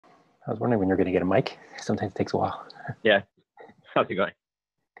I was wondering when you're going to get a mic. Sometimes it takes a while. Yeah. How's it going?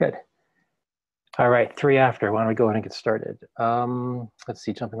 Good. All right, 3 after. Why don't we go ahead and get started? Let's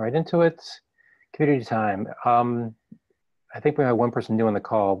see, jumping right into it. Community time. I think we have one person new on the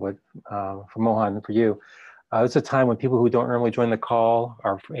call, but for Mohan, for you, it's a time when people who don't normally join the call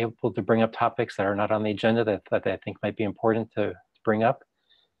are able to bring up topics that are not on the agenda that I think might be important to bring up.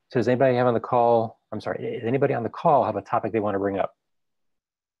 So does anybody have on the call, I'm sorry, does anybody on the call have a topic they want to bring up?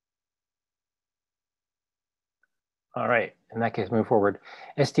 All right, in that case, move forward.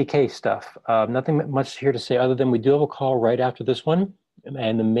 SDK stuff, nothing much here to say other than we do have a call right after this one.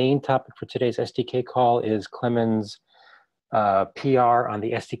 And the main topic for today's SDK call is Clemens' PR on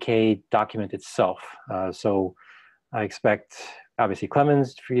the SDK document itself. So I expect, obviously,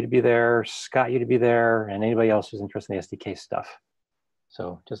 Clemens for you to be there, Scott, you to be there, and anybody else who's interested in the SDK stuff.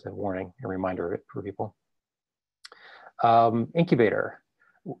 So just a warning, a reminder for people. Incubator,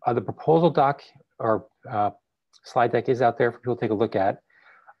 the proposal doc or slide deck is out there for people to take a look at.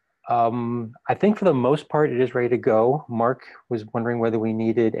 I think for the most part, it is ready to go. Mark was wondering whether we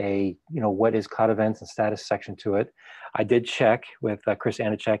needed a, what is cloud events and status section to it. I did check with Chris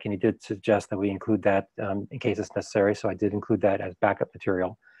Anichek, and he did suggest that we include that in case it's necessary. So I did include that as backup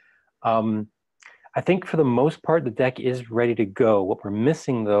material. I think for the most part, the deck is ready to go. What we're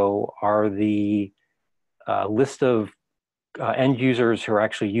missing, though, are the list of end users who are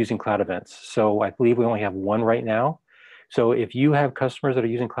actually using cloud events. So I believe we only have one right now. So if you have customers that are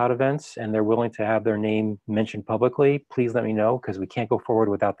using cloud events and they're willing to have their name mentioned publicly, please let me know, because we can't go forward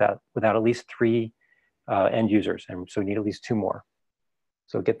without at least 3 end users. And so we need at least 2 more.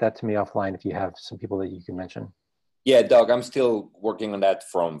 So get that to me offline if you have some people that you can mention. Yeah, Doug, I'm still working on that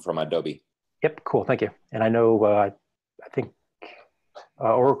from Adobe. Yep, cool, thank you. And I know, I think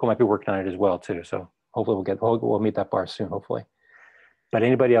Oracle might be working on it as well too. So hopefully we'll meet that bar soon, hopefully. But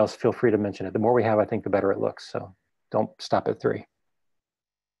anybody else, feel free to mention it. The more we have, I think the better it looks. So don't stop at 3.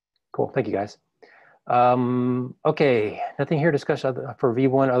 Cool, thank you guys. Okay, nothing here to discuss for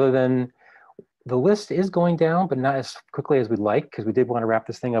V1 other than the list is going down, but not as quickly as we'd like, because we did want to wrap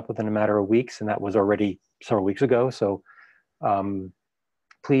this thing up within a matter of weeks, and that was already several weeks ago. So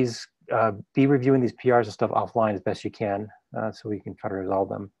please be reviewing these PRs and stuff offline as best you can, so we can try to resolve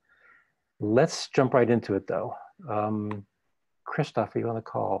them. Let's jump right into it though. Christoph, are you on the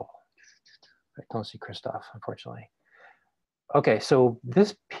call? I don't see Christoph, unfortunately. Okay, so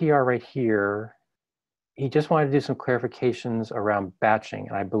this PR right here, he just wanted to do some clarifications around batching.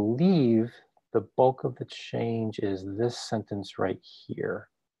 And I believe the bulk of the change is this sentence right here.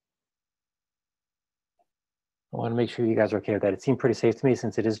 I want to make sure you guys are okay with that. It seemed pretty safe to me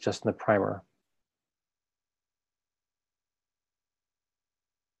since it is just in the primer.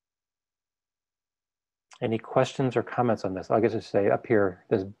 Any questions or comments on this? I guess I say up here,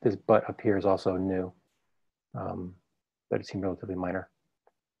 this but up here is also new, but it seemed relatively minor.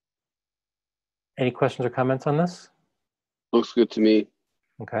 Any questions or comments on this? Looks good to me.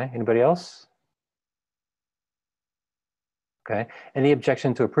 Okay, anybody else? Okay, any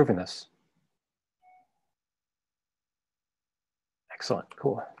objection to approving this? Excellent,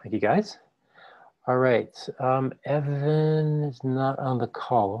 cool, thank you guys. All right, Evan is not on the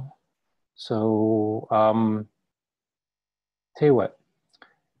call. So, tell you what,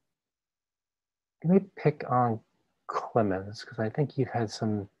 let me pick on Clemens, because I think you've had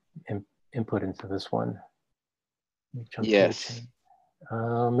some input into this one. Let me jump yes.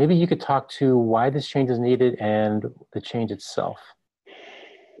 Maybe you could talk to why this change is needed and the change itself.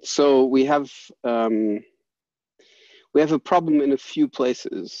 So we have a problem in a few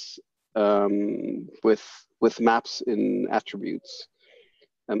places with maps in attributes.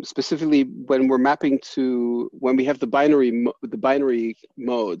 Specifically, when we're mapping to, when we have the binary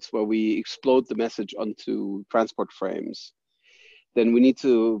modes where we explode the message onto transport frames, then we need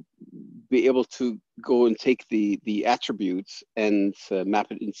to be able to go and take the attributes and map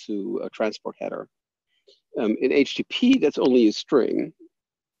it into a transport header. In HTTP, that's only a string.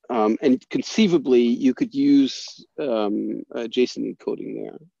 And conceivably, you could use JSON encoding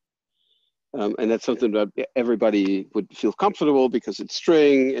there. And that's something that everybody would feel comfortable because it's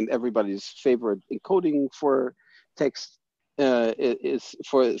string, and everybody's favorite encoding for text is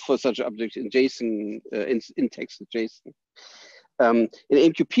for such objects in JSON, in text JSON. In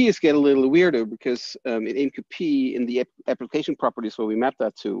AMQP, it's get a little weirder because in AMQP, in the application properties where we map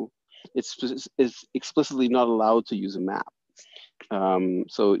that to, it's explicitly not allowed to use a map.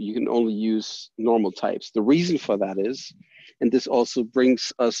 So you can only use normal types. The reason for that is, and this also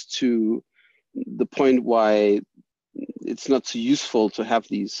brings us to the point why it's not so useful to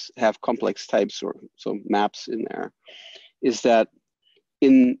have complex types or so maps in there, is that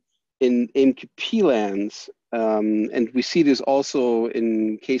in in AMQP lands, and we see this also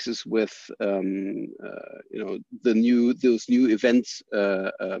in cases with those new events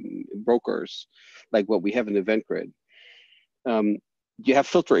brokers, like what we have in Event Grid. You have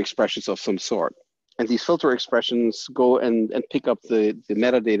filter expressions of some sort, and these filter expressions go and pick up the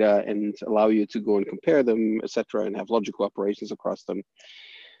metadata and allow you to go and compare them, etc., and have logical operations across them.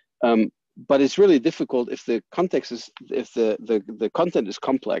 But it's really difficult if the context is, if the content is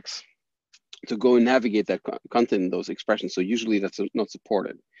complex, to go and navigate that content in those expressions. So usually that's not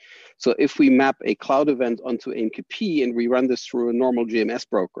supported. So if we map a cloud event onto AMQP and we run this through a normal GMS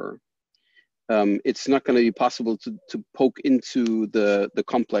broker, it's not going to be possible to poke into the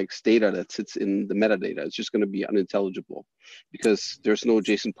complex data that sits in the metadata. It's just going to be unintelligible because there's no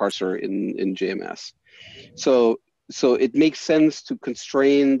JSON parser in JMS. So it makes sense to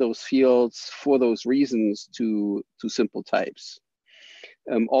constrain those fields for those reasons to simple types.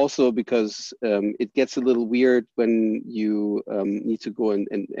 Also because it gets a little weird when you need to go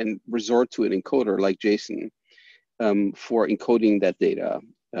and resort to an encoder like JSON for encoding that data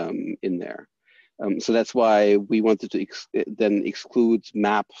in there. So that's why we wanted to then exclude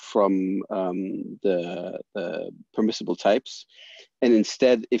map from the permissible types. And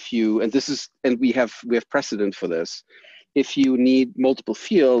instead, if you, and this is, and we have precedent for this, if you need multiple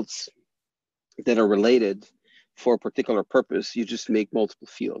fields that are related for a particular purpose, you just make multiple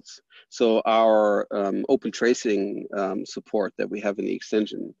fields. So our open tracing support that we have in the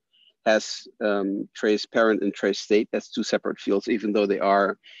extension has trace parent and trace state. That's two separate fields, even though they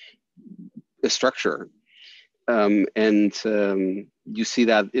are a structure. You see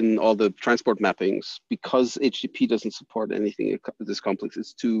that in all the transport mappings, because HTTP doesn't support anything this complex.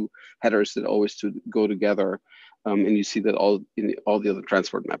 It's two headers that always go together. And you see that in all the other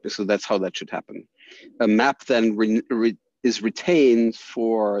transport mappings. So that's how that should happen. A map then is retained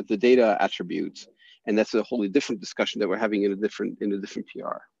for the data attributes, and that's a wholly different discussion that we're having in a different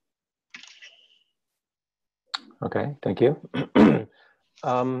PR. Okay, thank you.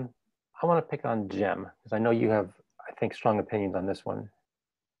 I want to pick on Jem because I know you have, I think, strong opinions on this one.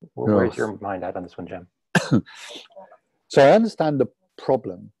 Where's your mind at on this one, Jem? So I understand the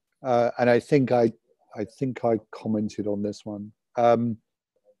problem, and I think I commented on this one. I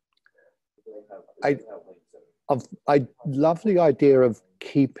love the idea of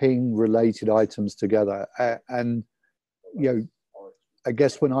keeping related items together, and I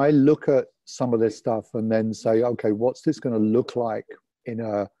guess when I look at some of this stuff and then say, okay, what's this going to look like in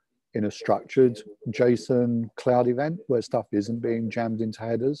a structured JSON cloud event where stuff isn't being jammed into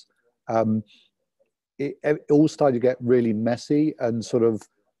headers? It all started to get really messy and sort of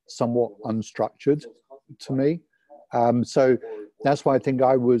somewhat unstructured to me. So that's why I think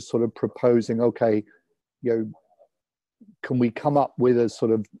I was sort of proposing, okay, can we come up with a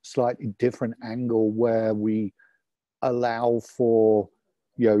sort of slightly different angle where we allow for,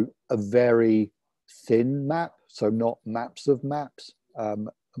 a very thin map, so not maps of maps,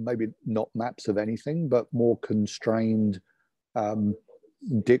 maybe not maps of anything, but more constrained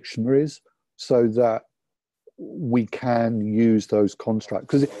dictionaries, so that we can use those constructs.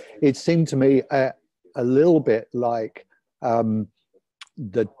 Because it seemed to me a little bit like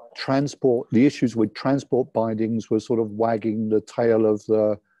the issues with transport bindings were sort of wagging the tail of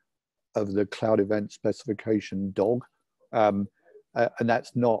the cloud event specification dog, and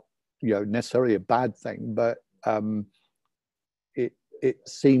that's not necessarily a bad thing, but it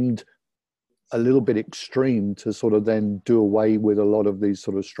seemed a little bit extreme to sort of then do away with a lot of these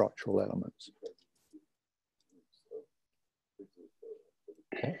sort of structural elements.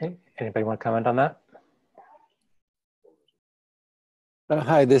 Okay. Anybody want to comment on that?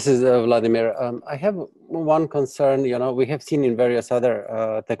 Hi, this is Vladimir. I have one concern. We have seen in various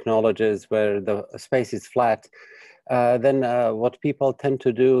other technologies where the space is flat. Then what people tend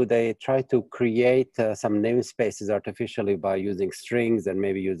to do, they try to create some namespaces artificially by using strings and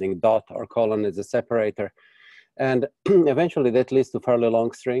maybe using dot or colon as a separator. And eventually that leads to fairly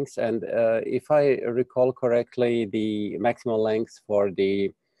long strings. And if I recall correctly, the maximum length for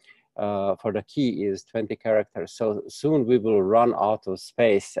the key is 20 characters. So soon we will run out of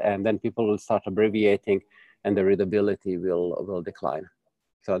space, and then people will start abbreviating and the readability will decline.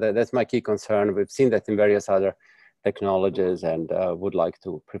 So that's my key concern. We've seen that in various other technologies and would like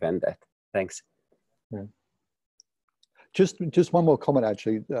to prevent that. Thanks. Yeah. Just one more comment,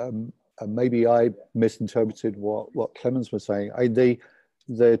 actually. Maybe I misinterpreted what Clemens was saying.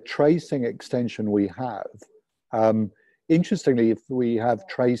 The tracing extension we have, interestingly, if we have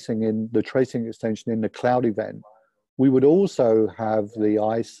tracing extension in the cloud event, we would also have the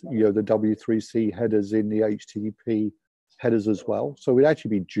the W3C headers in the HTTP headers as well. So we'd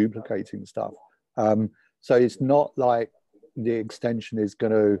actually be duplicating stuff. So it's not like the extension is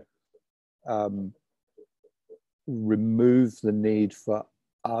going to remove the need for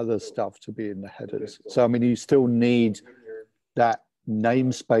other stuff to be in the headers. So I mean, you still need that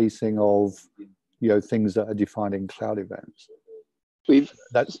namespacing of, you know, things that are defining cloud events.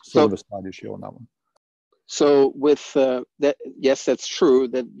 That's sort of a side issue on that one. So with that, yes, that's true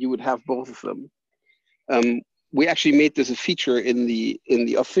that you would have both of them. We actually made this a feature in the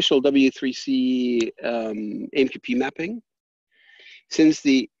official W3C AMQP mapping. Since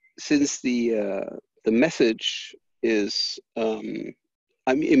the message is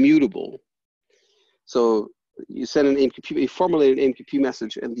immutable, so you send an AMQP, you formulate an AMQP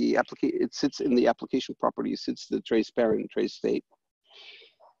message, and it sits in the application properties, sits the trace parent, trace state.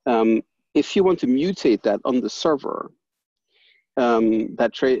 If you want to mutate that on the server,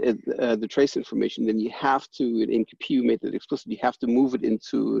 the trace information, then you have to, in AMQP, you made it explicit, you have to move it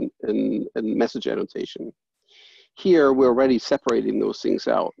into a message annotation. Here, we're already separating those things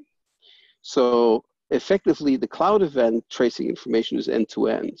out. So effectively, the cloud event tracing information is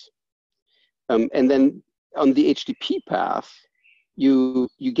end-to-end. And then on the HTTP path, you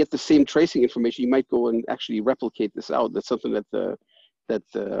get the same tracing information. You might go and actually replicate this out. That's something that the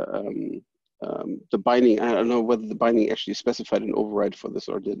binding, I don't know whether the binding actually specified an override for this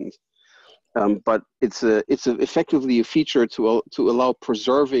or didn't. But it's effectively a feature to allow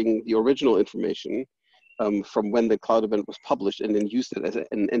preserving the original information from when the cloud event was published, and then use it as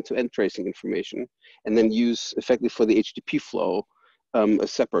an end-to-end tracing information, and then use effectively for the HTTP flow a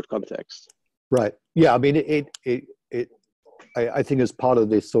separate context. Right. Yeah. I mean, I think as part of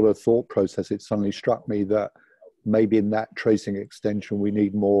this sort of thought process, it suddenly struck me that maybe in that tracing extension, we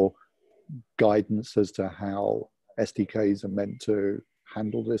need more guidance as to how SDKs are meant to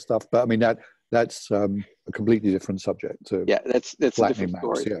handle this stuff. But I mean, that's a completely different subject to that's a different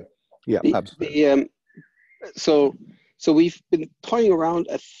maps. story. Yeah, absolutely. So we've been toying around,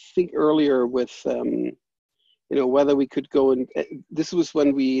 I think, earlier with you know, whether we could go and this was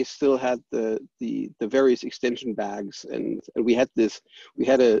when we still had the various extension bags, and we had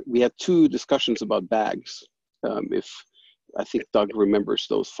two discussions about bags. If I think Doug remembers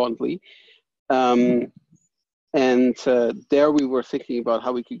those fondly. And there we were thinking about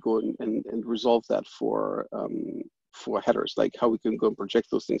how we could go and resolve that for headers, like how we can go and project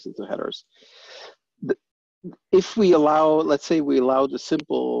those things into headers. If we allow, let's say we allowed a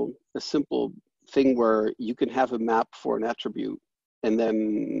simple thing where you can have a map for an attribute, and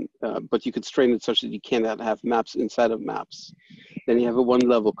then, but you could strain it such that you cannot have maps inside of maps. Then you have a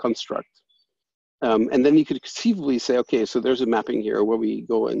one-level construct. And then you could conceivably say, okay, so there's a mapping here where we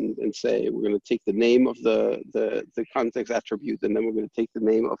go and say, we're going to take the name of the context attribute, and then we're going to take the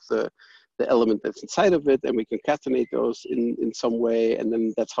name of the element that's inside of it, and we concatenate those in some way, and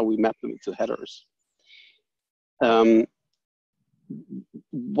then that's how we map them into headers.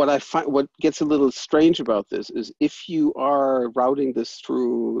 What gets a little strange about this is if you are routing this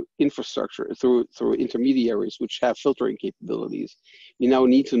through infrastructure, through intermediaries which have filtering capabilities, you now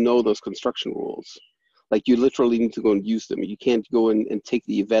need to know those construction rules. Like you literally need to go and use them. You can't go and take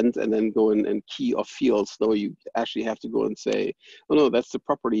the event and then go and key off fields. No, you actually have to go and say, oh no, that's the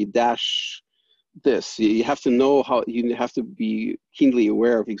property dash this. You have to know how, you have to be keenly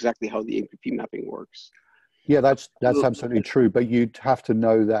aware of exactly how the AMQP mapping works. Yeah, that's absolutely true. But you'd have to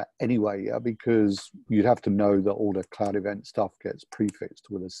know that anyway, yeah, because you'd have to know that all the cloud event stuff gets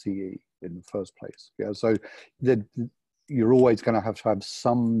prefixed with a CE in the first place. Yeah, so you're always going to have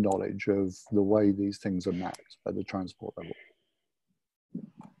some knowledge of the way these things are mapped at the transport level.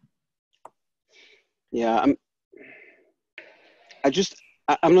 Yeah,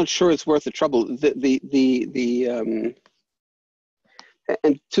 I'm not sure it's worth the trouble.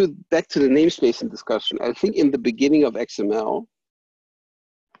 And back to the namespace discussion, I think in the beginning of XML,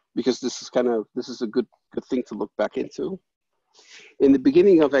 because this is a good thing to look back into. In the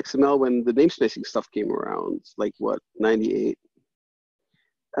beginning of XML, when the namespacing stuff came around, like what, 98,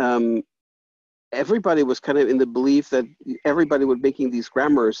 everybody was kind of in the belief that everybody was making these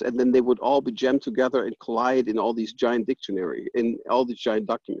grammars, and then they would all be jammed together and collide in all these giant dictionary, in all these giant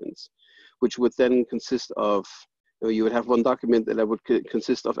documents, which would then consist of, you would have one document that would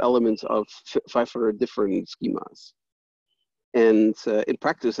consist of elements of 500 different schemas. And in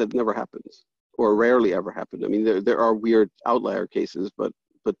practice, that never happens, or rarely ever happened. I mean, there are weird outlier cases, but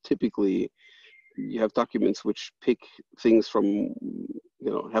typically you have documents which pick things from,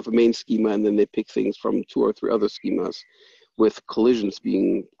 have a main schema, and then they pick things from 2 or 3 other schemas, with collision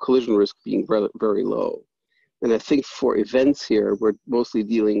risk being very, very low. And I think for events here, we're mostly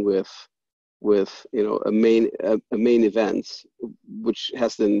dealing with with a main event, which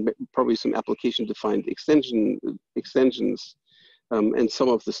has then probably some application defined extensions and some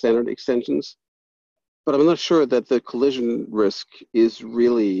of the standard extensions. But I'm not sure that the collision risk is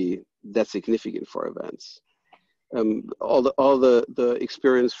really that significant for events. All the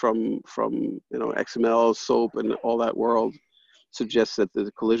experience from XML, SOAP, and all that world suggests that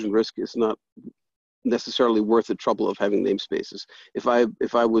the collision risk is not necessarily worth the trouble of having namespaces. If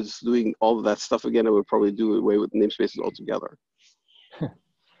I was doing all of that stuff again, I would probably do away with namespaces altogether.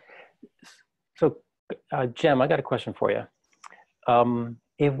 So, Jem, I got a question for you.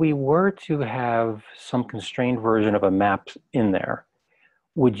 If we were to have some constrained version of a map in there,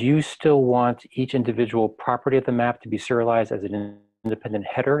 would you still want each individual property of the map to be serialized as an independent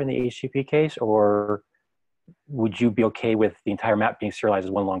header in the HTTP case, or would you be okay with the entire map being serialized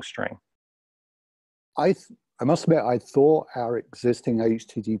as one long string? I must admit, I thought our existing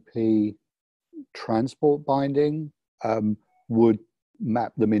HTTP transport binding would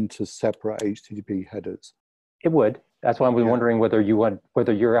map them into separate HTTP headers. It would. That's why I was wondering whether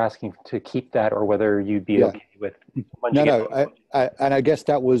you're asking to keep that or whether you'd be okay with. No. And I guess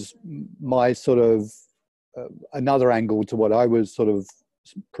that was my sort of another angle to what I was sort of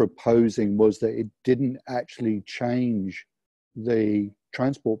proposing, was that it didn't actually change the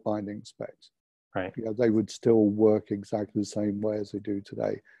transport binding specs. Right. They would still work exactly the same way as they do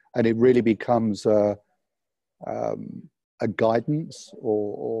today, and it really becomes a guidance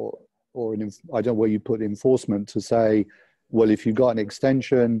or I don't know where you put enforcement to say, well, if you've got an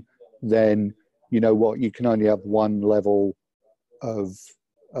extension, then you know what, you can only have one level of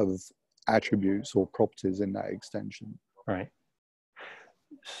attributes or properties in that extension. Right.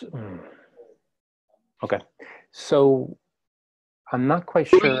 Okay. So I'm not quite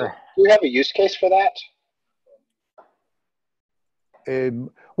sure. Do you have a use case for that?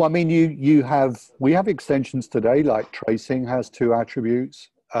 Well, I mean, we have extensions today, like tracing has 2 attributes.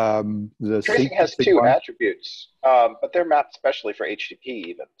 The tracing has 2 attributes, but they're mapped specially for HTTP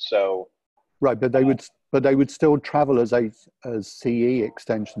even. So right, but they would still travel as CE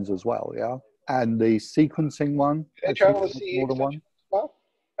extensions as well, yeah. And the sequencing one, they travel as CE extensions. Well,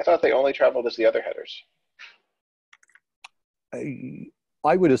 I thought they only traveled as the other headers.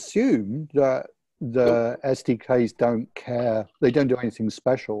 I would assume that the SDKs don't care. They don't do anything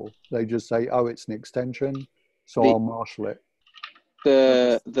special. They just say, oh, it's an extension, so I'll marshal it.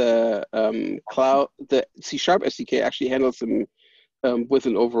 The C# SDK actually handles them with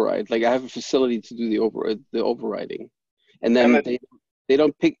an override. Like, I have a facility to do the overriding, and then they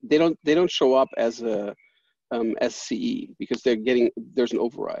don't show up as a CE because there's an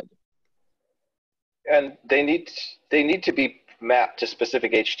override. And they need to be mapped to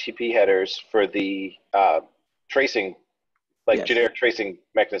specific HTTP headers for the tracing, like generic tracing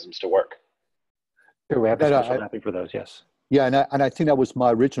mechanisms to work. Sure, we have a special mapping for those, yes. Yeah, and I think that was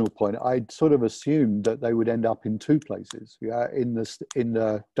my original point. I'd sort of assumed that they would end up in 2 places, in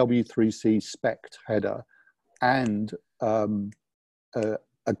the W3C spect header and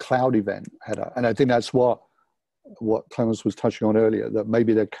a cloud event header. And I think that's what Clemens was touching on earlier, that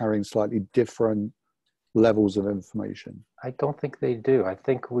maybe they're carrying slightly different levels of information. I don't think they do. I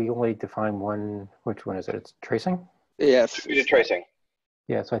think we only define one. Which one is it? It's tracing? Yes. Distributed tracing.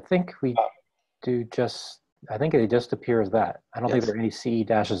 Yeah, so I think we do just, I think it just appears that. I don't think there are any CE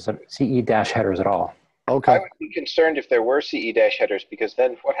dash headers at all. Okay. I would be concerned if there were CE dash headers, because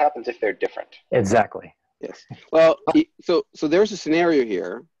then what happens if they're different? Exactly. Yes. Well, so there's a scenario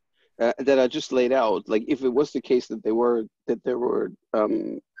here that I just laid out. Like, if it was the case that there were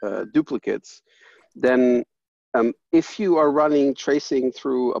duplicates, then if you are running tracing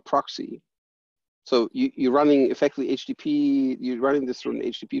through a proxy, so you're running effectively HTTP, you're running this through an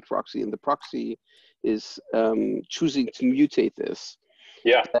HTTP proxy, and the proxy is choosing to mutate this,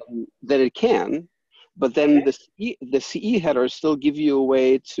 then it can, but then the CE headers still give you a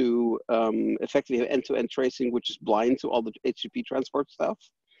way to effectively have end-to-end tracing, which is blind to all the HTTP transport stuff.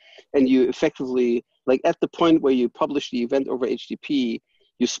 And you effectively, like, at the point where you publish the event over HTTP,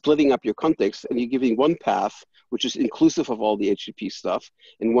 you're splitting up your context and you're giving one path, which is inclusive of all the HTTP stuff,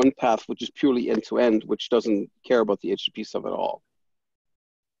 and one path, which is purely end-to-end, which doesn't care about the HTTP stuff at all.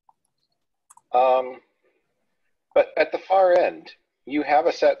 But at the far end, you have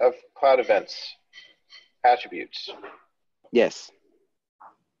a set of cloud events attributes. Yes.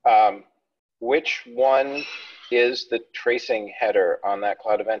 Which one is the tracing header on that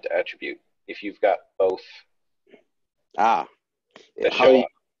cloud event attribute if you've got both?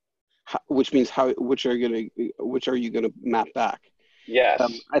 Which means which are you gonna map back? Yes.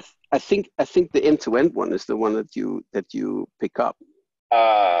 I think the end-to-end one is the one that you pick up.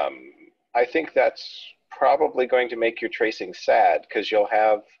 I think that's probably going to make your tracing sad, because you'll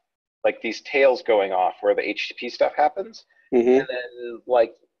have like these tails going off where the HTTP stuff happens, and then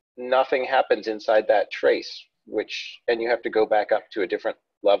like nothing happens inside that trace, and you have to go back up to a different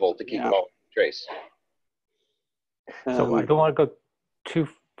level to keep following the trace. So I don't want to go too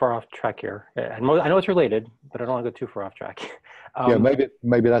far off track here. I know it's related, but I don't want to go too far off track. Yeah,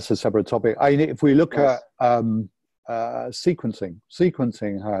 maybe that's a separate topic. If we look at sequencing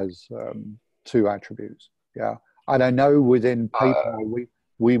has two attributes. Yeah, and I know within PayPal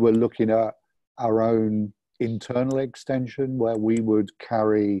we were looking at our own internal extension where we would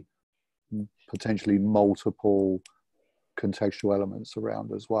carry potentially multiple contextual elements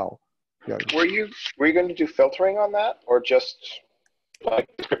around as well. Yeah. Were you going to do filtering on that, or just like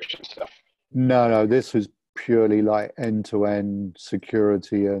description stuff? No, this was purely like end-to-end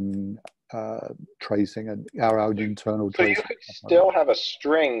security and tracing and our own internal tracing. So you could still have a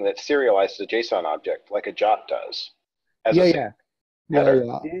string that serializes a JSON object like a JOT does. Yeah.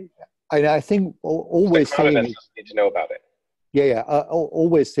 And I think all we're seeing is need to know about it. Yeah. All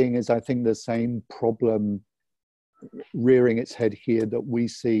we're seeing is, I think, the same problem rearing its head here that we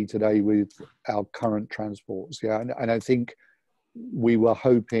see today with our current transports. Yeah, and I think we were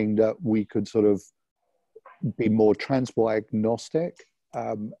hoping that we could sort of be more transport agnostic.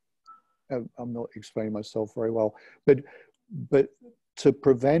 I'm not explaining myself very well, but to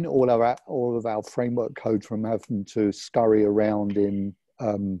prevent all of our framework code from having to scurry around in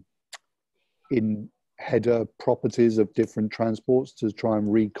header properties of different transports to try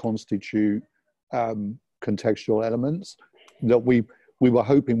and reconstitute contextual elements, that we were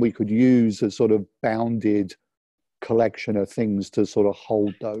hoping we could use a sort of bounded collection of things to sort of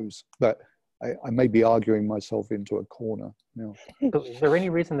hold those. But I may be arguing myself into a corner. Yeah. So is there any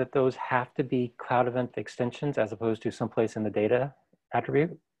reason that those have to be cloud event extensions as opposed to someplace in the data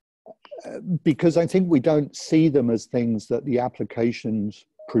attribute? Because I think we don't see them as things that the applications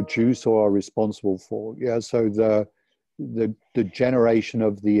produce or are responsible for. Yeah, so the generation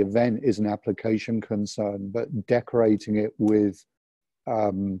of the event is an application concern, but decorating it with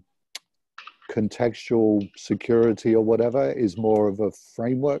contextual security or whatever is more of a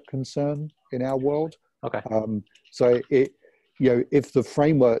framework concern in our world. Okay. So if the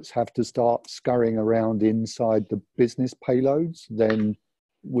frameworks have to start scurrying around inside the business payloads, then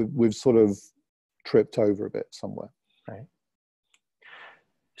we've sort of tripped over a bit somewhere. Right.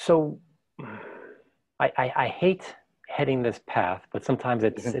 So I hate heading this path, but sometimes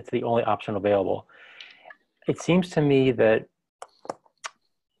it's the only option available. It seems to me that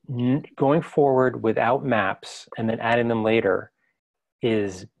going forward without maps and then adding them later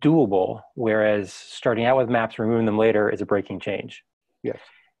is doable, whereas starting out with maps, removing them later is a breaking change. Yes.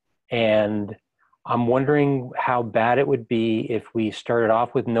 And I'm wondering how bad it would be if we started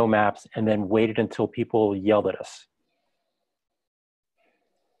off with no maps and then waited until people yelled at us.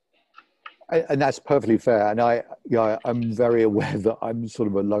 And that's perfectly fair. And I'm very aware that I'm sort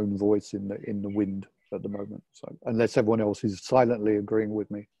of a lone voice in the wind at the moment. So unless everyone else is silently agreeing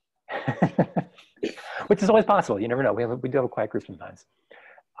with me. Which is always possible. You never know. We do have a quiet group sometimes.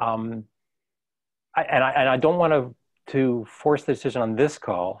 I don't want to force the decision on this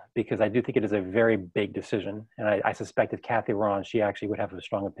call, because I do think it is a very big decision. And I suspect if Kathy were on, she actually would have a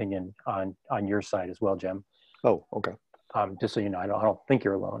strong opinion on your side as well, Jim. Oh, okay. Just so you know, I don't think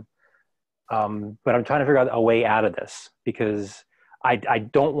you're alone. But I'm trying to figure out a way out of this, because I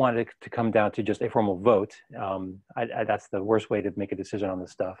don't want it to come down to just a formal vote. That's the worst way to make a decision on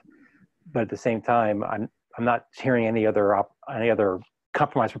this stuff. But at the same time, I'm not hearing any other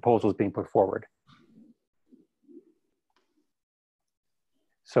compromise proposals being put forward.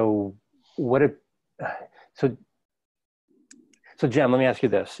 So so Jem, let me ask you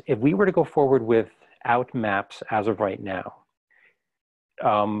this: if we were to go forward without maps as of right now,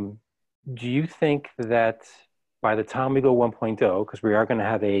 do you think that by the time we go 1.0, because we are going to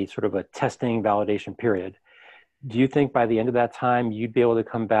have a sort of a testing validation period, do you think by the end of that time you'd be able to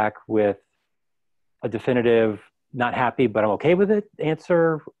come back with a definitive, not happy but I'm okay with it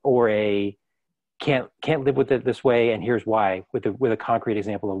answer, or a can't live with it this way and here's why, with a concrete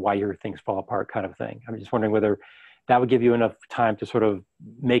example of why your things fall apart kind of thing? I'm just wondering whether that would give you enough time to sort of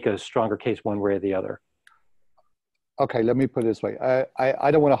make a stronger case one way or the other. Okay, let me put it this way. I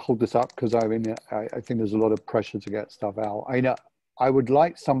don't want to hold this up, because I think there's a lot of pressure to get stuff out. I would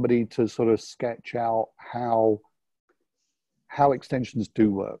like somebody to sort of sketch out how extensions do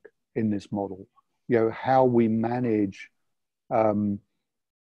work in this model. How we manage, I don't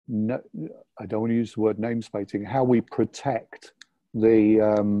want to use the word namespacing, how we protect the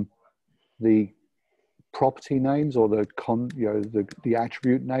property names or the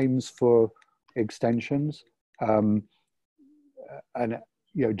attribute names for extensions, and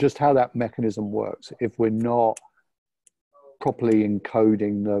just how that mechanism works. If we're not properly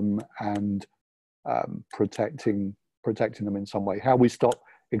encoding them and protecting them in some way, how we stop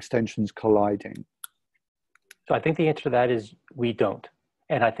extensions colliding. So I think the answer to that is we don't.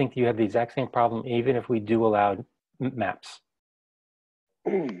 And I think you have the exact same problem even if we do allow maps.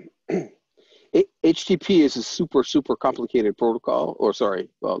 HTTP is a super complicated protocol, or sorry,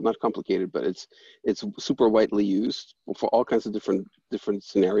 well, not complicated, but it's super widely used for all kinds of different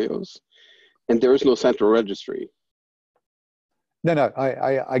scenarios, and there is no central registry. No,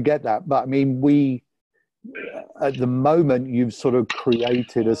 I get that, but I mean, we at the moment you've sort of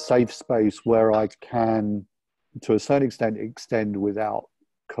created a safe space where I can, to a certain extent, extend without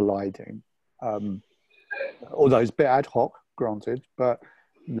colliding. Although it's a bit ad hoc, granted, but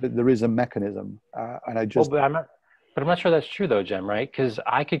there is a mechanism, and I just. Well, but I'm not sure that's true though, Jem. Right? Because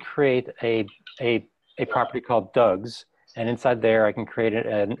I could create a property called Doug's, and inside there I can create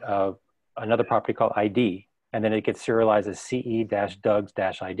another property called ID, and then it gets serialized as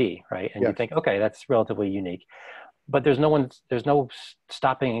CE-Doug's-ID, right? And you think, okay, that's relatively unique, but there's no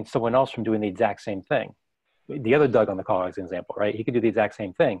stopping someone else from doing the exact same thing. The other Doug on the call, as an example, right? He could do the exact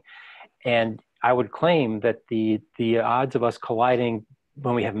same thing, and I would claim that the odds of us colliding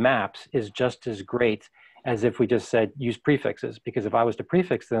when we have maps is just as great as if we just said use prefixes, because if I was to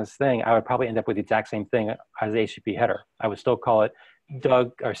prefix this thing, I would probably end up with the exact same thing as the HTTP header. I would still call it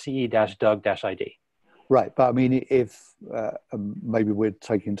Doug or CE-Doug-ID. Right, but I mean, if maybe we're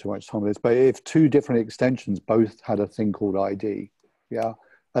taking too much time with this, but if two different extensions both had a thing called ID, yeah,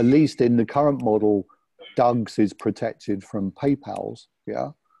 at least in the current model, Doug's is protected from PayPal's,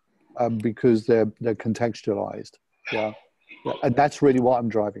 yeah, because they're contextualized, yeah. And that's really what I'm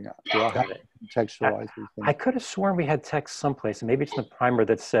driving at. Yeah, how to contextualize these things. I could have sworn we had text someplace, and maybe it's in the primer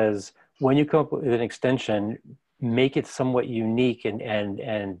that says when you come up with an extension, make it somewhat unique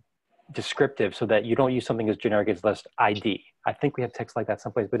and descriptive so that you don't use something as generic as just ID. I think we have text like that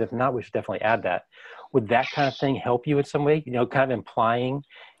someplace, but if not, we should definitely add that. Would that kind of thing help you in some way? Kind of implying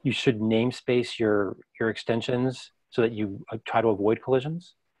you should namespace your extensions so that you try to avoid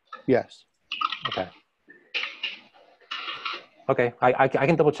collisions? Yes. Okay. Okay, I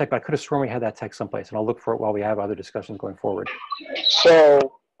can double check, but I could have sworn we had that text someplace, and I'll look for it while we have other discussions going forward.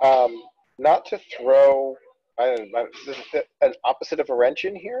 So, not to throw an opposite of a wrench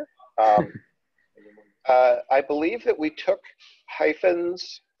in here, I believe that we took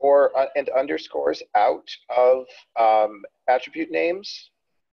hyphens and underscores out of attribute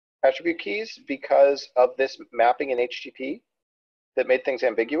keys, because of this mapping in HTTP that made things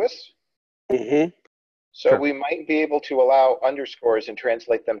ambiguous. Mm-hmm. So we might be able to allow underscores and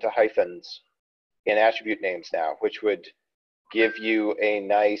translate them to hyphens in attribute names now, which would give you a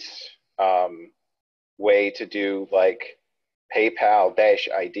nice way to do like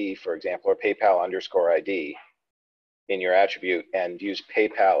PayPal-ID, for example, or PayPal_ID in your attribute, and use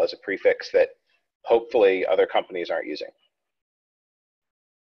PayPal as a prefix that hopefully other companies aren't using.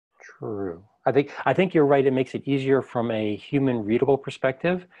 True. I think you're right. It makes it easier from a human readable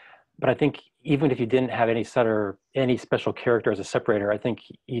perspective. But I think even if you didn't have any special character as a separator, I think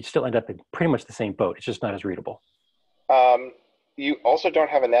you'd still end up in pretty much the same boat. It's just not as readable. You also don't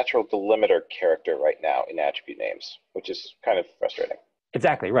have a natural delimiter character right now in attribute names, which is kind of frustrating.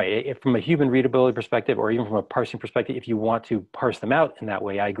 Exactly, right. If from a human readability perspective, or even from a parsing perspective, if you want to parse them out in that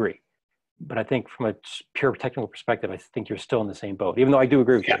way, I agree. But I think from a pure technical perspective, I think you're still in the same boat, even though I do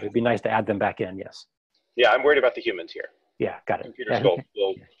agree with you. It'd be nice to add them back in, yes. Yeah, I'm worried about the humans here. Yeah, got it. Computers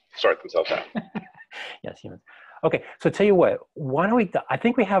will sort themselves out. Yes, humans. Okay, so tell you what, why don't we, I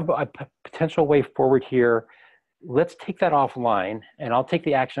think we have a potential way forward here. Let's take that offline, and I'll take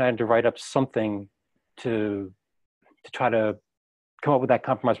the action item to write up something to try to come up with that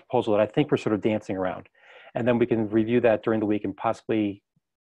compromise proposal that I think we're sort of dancing around. And then we can review that during the week and possibly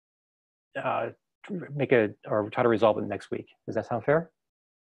try to resolve it next week. Does that sound fair?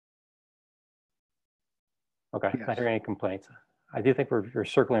 Okay, yes. Not hearing any complaints. I do think we're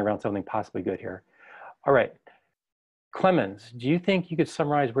circling around something possibly good here. All right. Clemens, do you think you could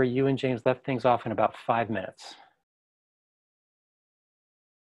summarize where you and James left things off in about 5 minutes?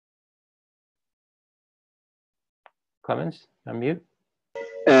 Clemens, unmute.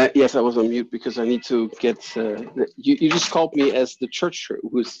 Yes, I was on mute because I need to get. You just called me as the church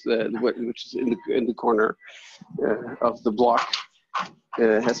which is in the corner of the block.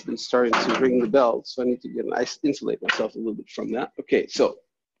 Has been starting to ring the bell, so I need to insulate myself a little bit from that. Okay, so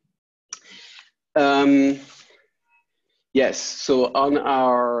yes, so on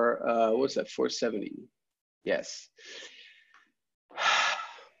our what's that 470? Yes.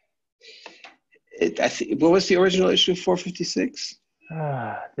 I think, what was the original issue? 456.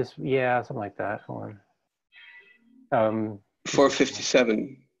 Yeah, something like that. Hold on.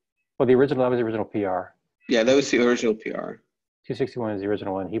 457. Well, that was the original PR. Yeah, that was the original PR. 261 is the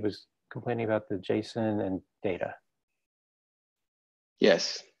original one. He was complaining about the JSON and data.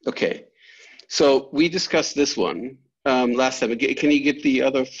 Yes. Okay. So we discussed this one last time. Can you get the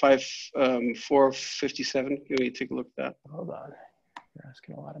other 457? Can we take a look at that? Hold on. You're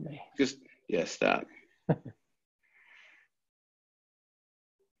asking a lot of me. Just, yes, that.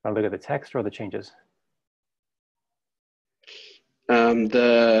 I'll look at the text or the changes.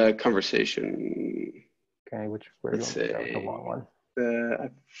 The conversation. Okay, where Let's do you want to go? The long one. I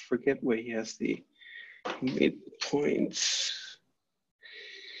forget where he has the midpoints.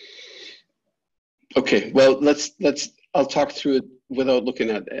 Okay, well, I'll talk through it without looking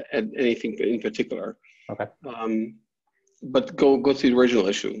at anything in particular. Okay. But go to the original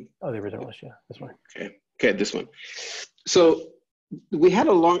issue. Oh, the original issue, this one. Okay, this one. So we had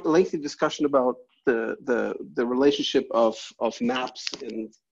a lengthy discussion about the relationship of maps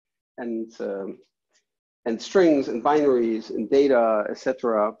and strings and binaries and data,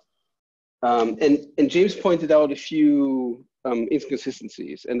 etc. And James pointed out a few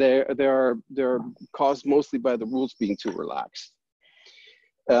inconsistencies, and they're caused mostly by the rules being too relaxed.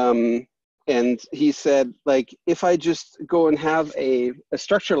 And he said, like, if I just go and have a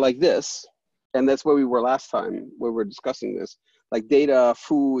structure like this, and that's where we were last time, where we're discussing this, like data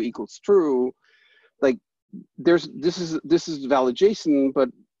foo equals true, like this is valid JSON, but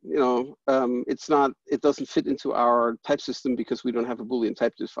you know, it doesn't fit into our type system because we don't have a Boolean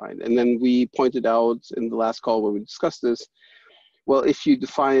type defined. And then we pointed out in the last call where we discussed this, well, if you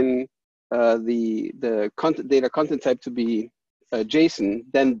define the data content type to be JSON,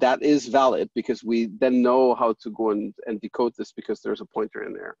 then that is valid because we then know how to go and decode this because there's a pointer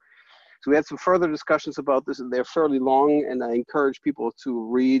in there. So we had some further discussions about this, and they're fairly long, and I encourage people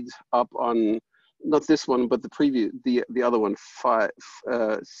to read up on not this one, but the other one,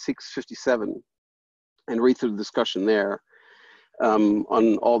 657, and read through the discussion there on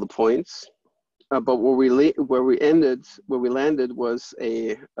all the points. But where we landed was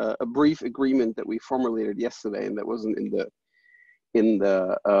a brief agreement that we formulated yesterday, and that wasn't in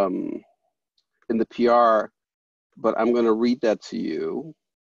the PR. But I'm going to read that to you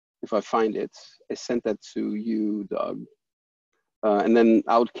if I find it. I sent that to you, Doug. And then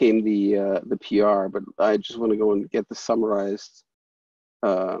out came the PR, but I just want to go and get the summarized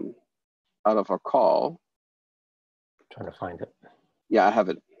out of our call. I'm trying to find it. Yeah, I have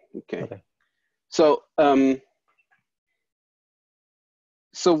it. Okay. So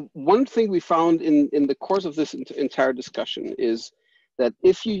so one thing we found in the course of this entire discussion is that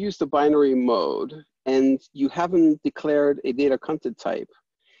if you use the binary mode and you haven't declared a data content type,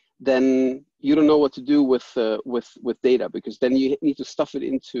 then you don't know what to do with data, because then you need to stuff it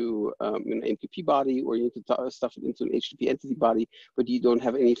into an MQP body, or you need to stuff it into an HTTP entity body, but you don't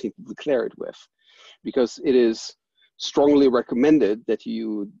have anything to declare it with, because it is strongly recommended that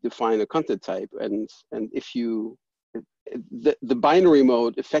you define a content type. And if you, the binary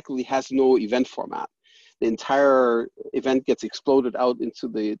mode effectively has no event format. The entire event gets exploded out into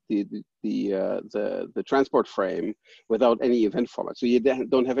the transport frame without any event format. So you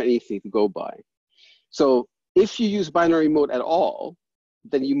don't have anything to go by. So if you use binary mode at all,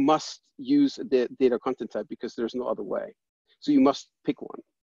 then you must use the data content type, because there's no other way. So you must pick one.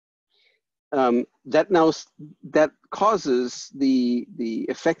 That causes the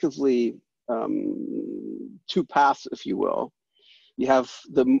effectively two paths, if you will. You have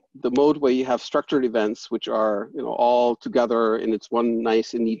the mode where you have structured events, which are, you know, all together in its one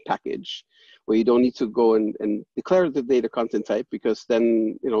nice and neat package, where you don't need to go and declare the data content type, because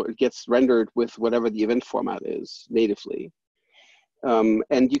then, you know, it gets rendered with whatever the event format is natively.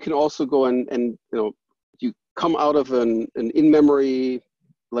 And you can also go and you know, you come out of an in-memory,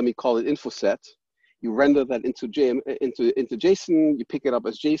 let me call it info set. You render that into JSON. You pick it up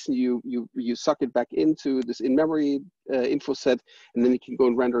as JSON. You suck it back into this in-memory info set, and then you can go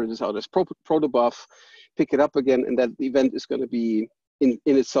and render this out as protobuf, pick it up again, and that event is going to be in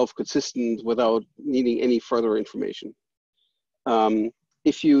itself consistent without needing any further information.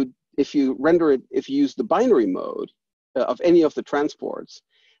 If you render it, if you use the binary mode of any of the transports,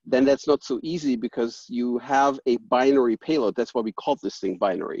 then that's not so easy, because you have a binary payload. That's why we call this thing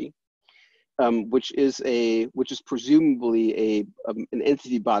binary. Which is presumably an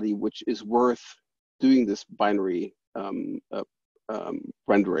entity body which is worth doing this binary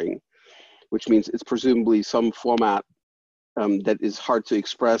rendering, which means it's presumably some format that is hard to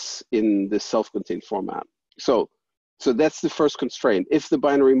express in this self-contained format. so that's the first constraint. If the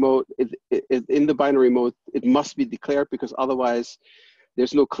binary mode, in the binary mode, it must be declared, because otherwise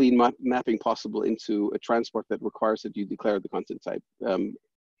there's no clean mapping possible into a transport that requires that you declare the content type.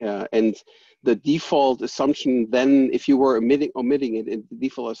 And the default assumption then, if you were omitting it, the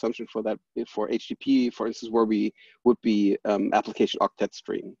default assumption for that, for HTTP, for instance, where we would be application octet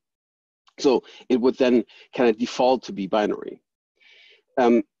string. So it would then kind of default to be binary.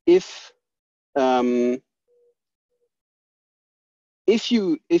 If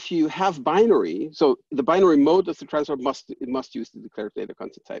you have binary, so the binary mode of the transport must use the declared data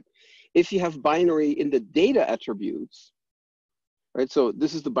content type. If you have binary in the data attributes, right? So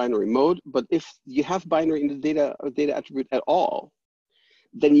this is the binary mode, but if you have binary in the data attribute at all,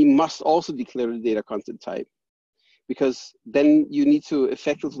 then you must also declare the data content type, because then you need to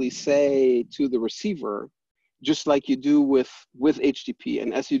effectively say to the receiver, just like you do with HTTP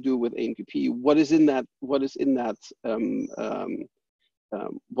and as you do with AMQP, what is in that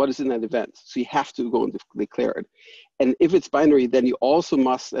event. So you have to go and declare it. And if it's binary, then you also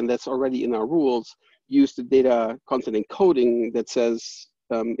must, and that's already in our rules, use the data content encoding that says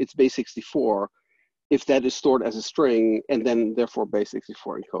it's base 64 if that is stored as a string, and then therefore base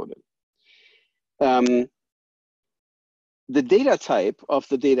 64 encoded. The data type of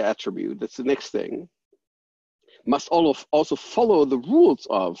the data attribute, that's the next thing, must also follow the rules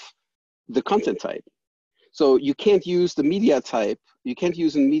of the content type. So you can't use the media type. You can't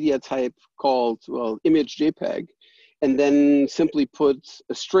use a media type called, well, image JPEG, and then simply put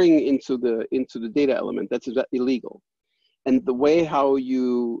a string into the data element. That's illegal. And the way how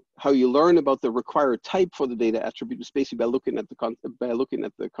you learn about the required type for the data attribute is basically by looking at the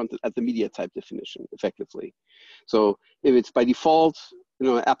content at the media type definition effectively. So if it's by default,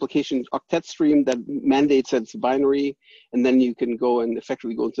 application octet stream that mandates that it's binary, and then you can go and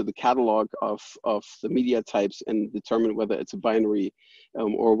effectively go into the catalog of the media types and determine whether it's a binary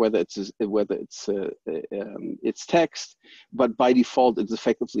or whether it's text. But by default, it's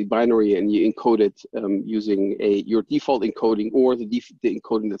effectively binary, and you encode it using your default encoding or the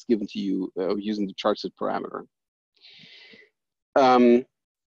encoding that's given to you using the charset parameter. And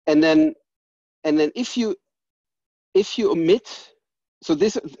then if you omit, so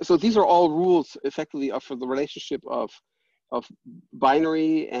these are all rules effectively for the relationship of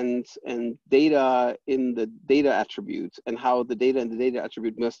binary and data in the data attribute, and how the data in the data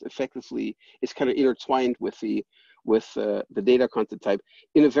attribute must effectively is kind of intertwined with the data content type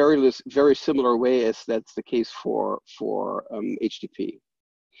in a very similar way as that's the case for HTTP.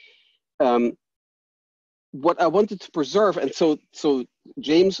 What I wanted to preserve, and so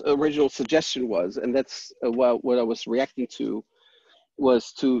James' original suggestion was, and that's what I was reacting to,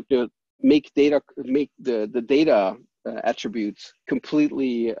 was to make the data attributes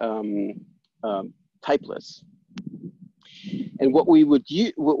completely typeless. And what we would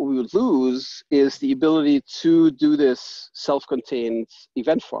lose is the ability to do this self-contained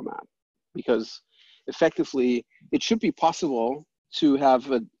event format, because effectively it should be possible to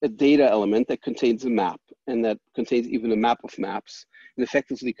have a data element that contains a map, and that contains even a map of maps, and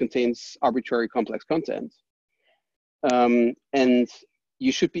effectively contains arbitrary complex content. And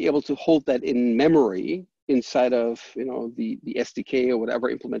you should be able to hold that in memory inside of the SDK or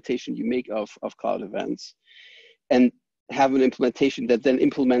whatever implementation you make of cloud events, and have an implementation that then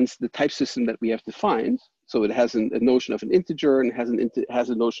implements the type system that we have defined. So it has a notion of an integer, and has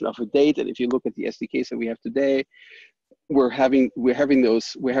a notion of a date. And if you look at the SDKs that we have today, we're having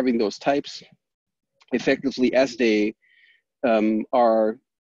those types effectively as they are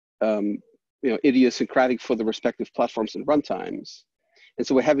idiosyncratic for the respective platforms and runtimes. And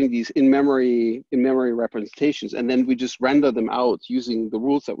so we're having these in-memory representations, and then we just render them out using the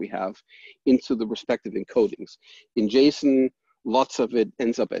rules that we have into the respective encodings. In JSON, lots of it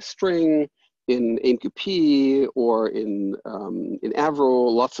ends up as string. In AMQP or in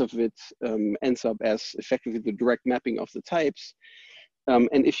Avro, lots of it ends up as effectively the direct mapping of the types.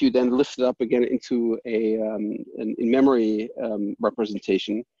 And if you then lift it up again into an in-memory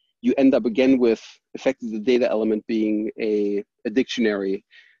representation, you end up again with effectively the data element being a dictionary,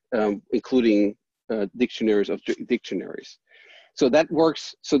 including dictionaries of dictionaries. So that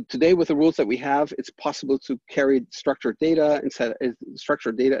works. So today with the rules that we have, it's possible to carry structured data and set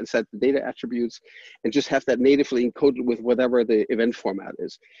the data attributes, and just have that natively encoded with whatever the event format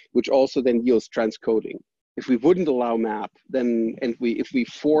is, which also then yields transcoding. If we wouldn't allow map, then if we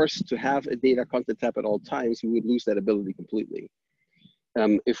force to have a data content type at all times, we would lose that ability completely.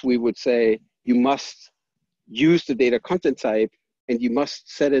 If we would say you must use the data content type and you must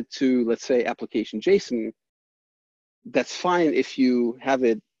set it to, let's say, application JSON, that's fine if you have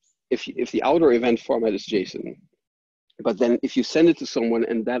it if the outer event format is JSON, but then if you send it to someone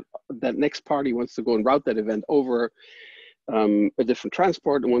and that next party wants to go and route that event over a different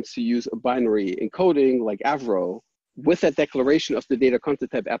transport and wants to use a binary encoding like Avro, with that declaration of the data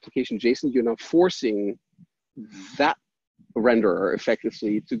content type application JSON, you're now forcing that renderer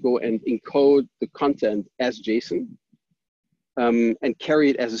effectively to go and encode the content as JSON and carry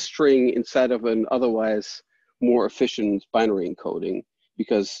it as a string inside of an otherwise more efficient binary encoding,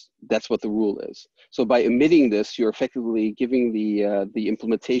 because that's what the rule is. So by omitting this, you're effectively giving the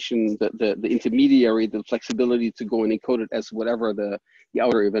implementation, the intermediary, the flexibility to go and encode it as whatever the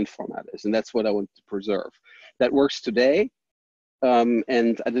outer event format is. And that's what I want to preserve. That works today. And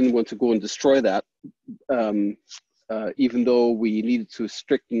I didn't want to go and destroy that, even though we needed to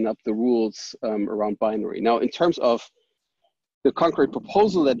stricten up the rules around binary. Now, in terms of the concrete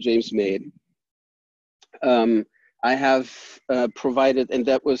proposal that James made, I have provided, and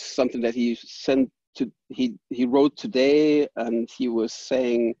that was something that he sent to, he wrote today, and he was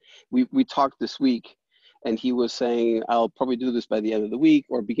saying, we talked this week, and he was saying, I'll probably do this by the end of the week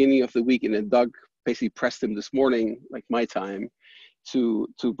or beginning of the week. And then Doug basically pressed him this morning, like my time, to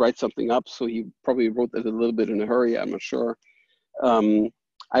write something up. So he probably wrote it a little bit in a hurry, I'm not sure.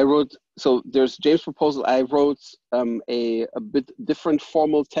 I wrote, so there's James' proposal. I wrote a bit different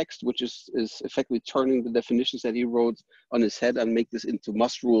formal text, which is effectively turning the definitions that he wrote on his head and make this into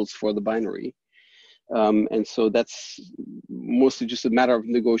must rules for the binary. And so that's mostly just a matter of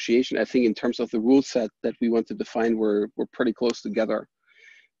negotiation. I think in terms of the rule set that we want to define, we're pretty close together.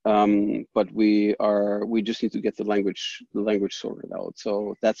 But we just need to get the language sorted out.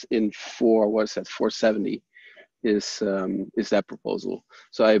 So that's in 470 is that proposal.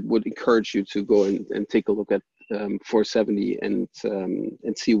 So I would encourage you to go and take a look at 470 and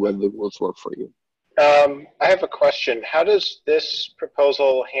see whether the rules work for you. I have a question. How does this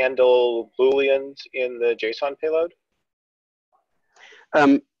proposal handle Booleans in the JSON payload?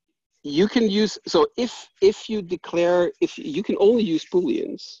 You can use, so if you declare, if you can only use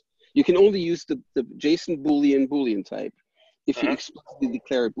Booleans, you can only use the JSON Boolean type if you explicitly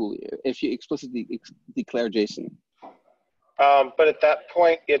declare Boolean, if you explicitly declare JSON. But at that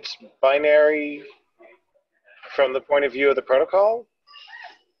point, it's binary from the point of view of the protocol?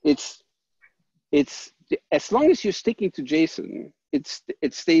 It's as long as you're sticking to JSON,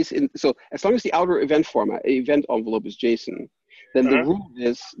 it stays in. So as long as the outer event format, event envelope is JSON, then the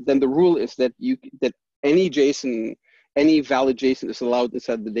rule is that that any JSON, any valid JSON is allowed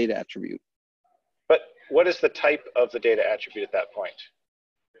inside the data attribute. But what is the type of the data attribute at that point?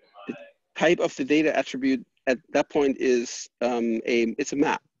 The type of the data attribute at that point is it's a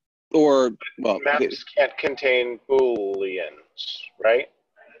map, or well, maps can't contain Booleans, right?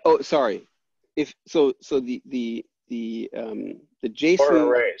 Oh, sorry. If so the JSON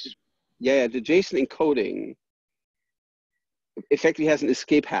or arrays. Yeah, the JSON encoding effectively has an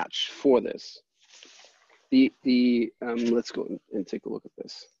escape hatch for this. Let's go and take a look at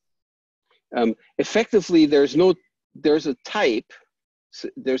this. Effectively, there's a type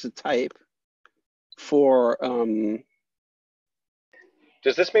for.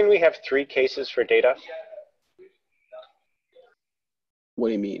 Does this mean we have 3 cases for data? What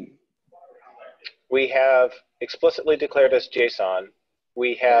do you mean? We have explicitly declared as JSON,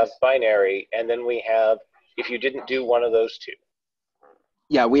 we have binary, and then we have if you didn't do one of those 2.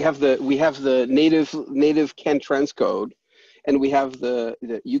 Yeah, we have the native CAN transcode, and we have the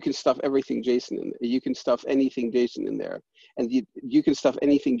you can stuff everything JSON in there. You can stuff anything JSON in there, and you can stuff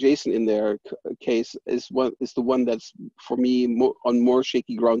anything JSON in there case is the one that's for me on more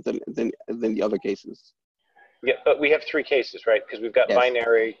shaky ground than the other cases. Yeah, but we have 3 cases, right? Because we've got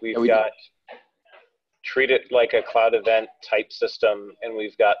binary, we've got treat it like a cloud event type system, and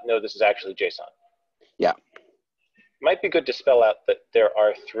we've got no, this is actually JSON. Yeah. Might be good to spell out that there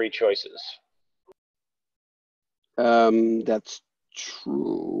are 3 choices. That's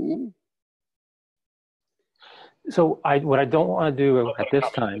true. So what I don't want to do at this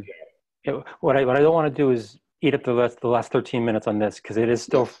time, what I don't want to do is eat up the last 13 minutes on this, because it is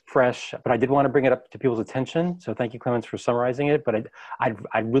still fresh, but I did want to bring it up to people's attention. So thank you, Clemens, for summarizing it, but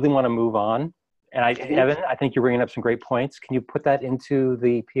I really want to move on. And Evan, I think you're bringing up some great points. Can you put that into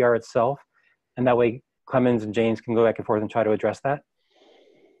the PR itself? And that way Clemens and James can go back and forth and try to address that.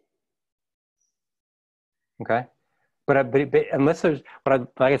 Okay. But unless there's, like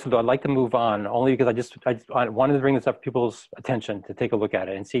I said, I'd like to move on only because I wanted to bring this up to people's attention to take a look at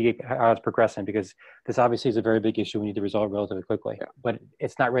it and see how it's progressing, because this obviously is a very big issue we need to resolve relatively quickly. Yeah. But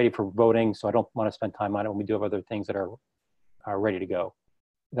it's not ready for voting, so I don't want to spend time on it when we do have other things that are ready to go.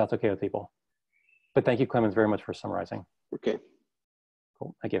 If that's okay with people. But thank you, Clemens, very much for summarizing. Okay.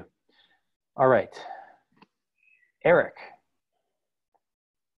 Cool. Thank you. All right. Eric,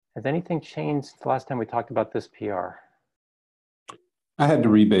 has anything changed the last time we talked about this PR? I had to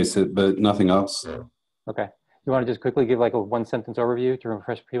rebase it, but nothing else. Okay. You want to just quickly give like a one-sentence overview to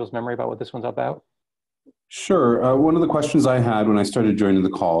refresh people's memory about what this one's about? Sure. One of the questions I had when I started joining the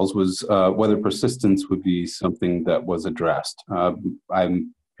calls was whether persistence would be something that was addressed.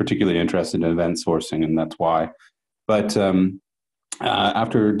 I'm particularly interested in event sourcing, and that's why. But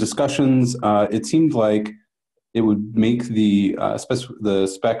after discussions, it seemed like it would make the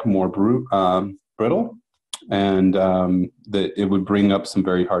spec more brittle, and that it would bring up some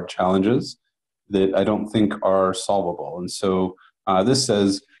very hard challenges that I don't think are solvable. And so this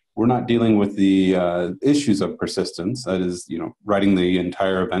says we're not dealing with the issues of persistence. That is, writing the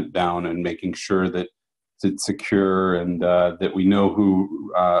entire event down and making sure that it's secure and that we know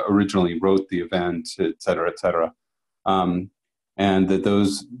who originally wrote the event, et cetera, et cetera. And that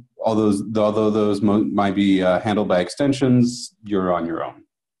although those might be handled by extensions, you're on your own.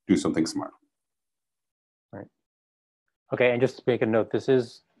 Do something smart. Right. Okay, and just to make a note, this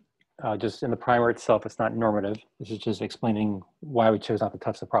is just in the primer itself, it's not normative. This is just explaining why we chose not to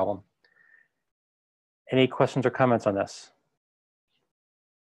touch the problem. Any questions or comments on this?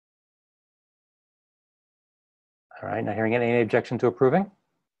 All right, not hearing any objection to approving?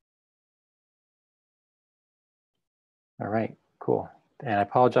 All right, cool. And I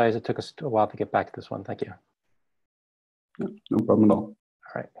apologize, it took us a while to get back to this one. Thank you. No problem at all. All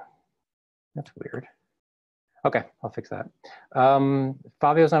right, that's weird. Okay, I'll fix that.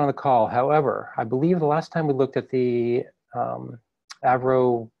 Fabio's not on the call. However, I believe the last time we looked at the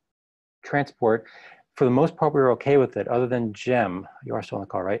Avro transport, for the most part, we were okay with it, other than Jem. You are still on the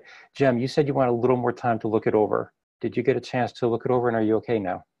call, right? Jem, you said you wanted a little more time to look it over. Did you get a chance to look it over, and are you okay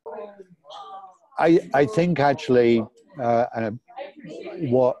now? I think actually,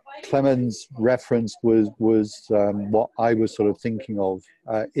 what Clemens referenced was what I was sort of thinking of,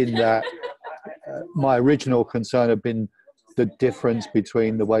 in that my original concern had been the difference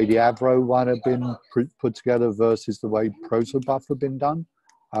between the way the Avro one had been put together versus the way Protobuf had been done.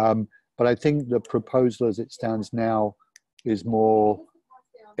 But I think the proposal as it stands now is more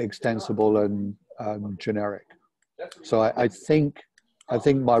extensible and generic. So I think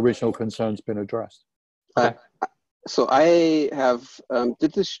my original concern's been addressed. Okay. So I have,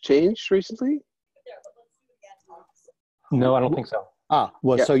 did this change recently? No, I don't think so.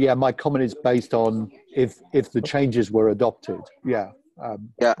 Well, Yeah. so yeah, my comment is based on if the changes were adopted. Yeah.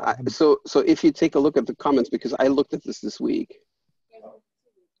 So if you take a look at the comments, because I looked at this week,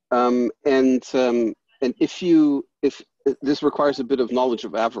 and if this requires a bit of knowledge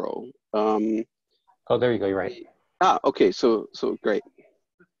of Avro. Oh, there you go. You're right. Okay. So great.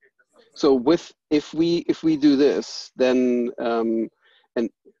 So if we do this, then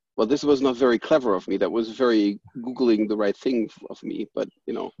well, this was not very clever of me. That was very Googling the right thing of me. But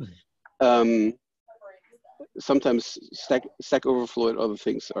sometimes Stack Overflow and other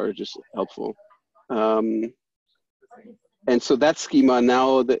things are just helpful. And so that schema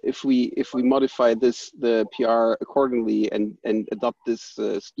now, that if we modify the PR accordingly and adopt this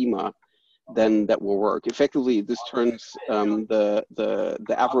schema, then that will work. Effectively, this turns the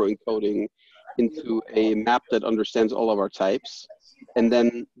Avro encoding into a map that understands all of our types, and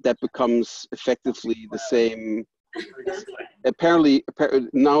then that becomes effectively the same. Apparently,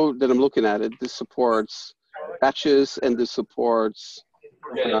 now that I'm looking at it, this supports batches and this supports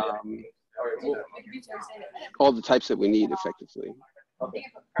all the types that we need effectively.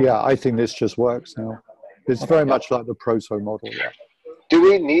 Yeah, I think this just works now. It's very much like the Proto model. Yeah. Do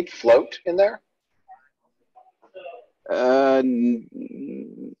we need float in there?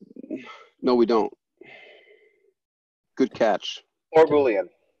 No, we don't. Good catch. Or Boolean?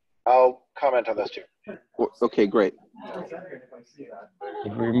 I'll comment on those two. Okay, great.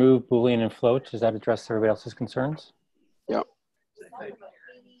 Did we remove Boolean and float? Does that address everybody else's concerns? Yeah.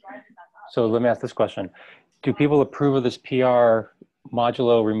 So let me ask this question. Do people approve of this PR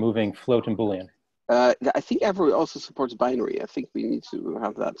modulo removing float and Boolean? I think Avro also supports binary. I think we need to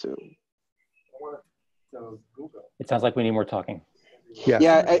have that too. It sounds like we need more talking. Yeah.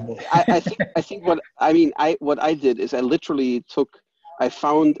 Yeah, I think what I did is I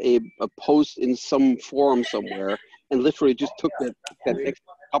found a post in some forum somewhere and literally just took that text,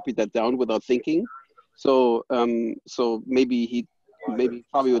 copied that down without thinking. So maybe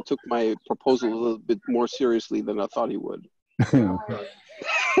Fabio took my proposal a little bit more seriously than I thought he would.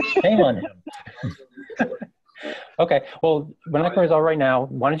 Shame on him. Okay, well, we're not going to resolve right now.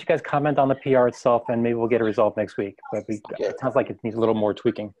 Why don't you guys comment on the PR itself, and maybe we'll get it resolved next week. But it sounds like it needs a little more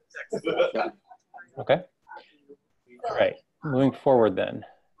tweaking. Okay? All right, moving forward then.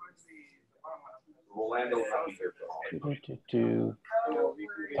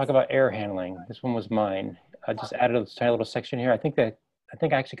 Talk about error handling. This one was mine. I just added a tiny little section here. I think I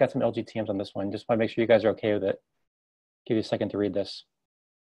actually got some LGTMs on this one. Just want to make sure you guys are okay with it. Give you a second to read this.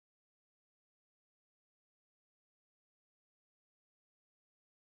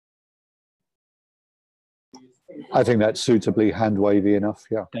 I think that's suitably hand wavy enough.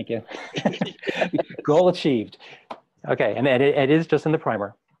 Yeah. Thank you. Goal achieved. Okay, and it is just in the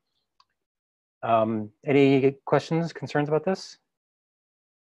primer. Any questions, concerns about this?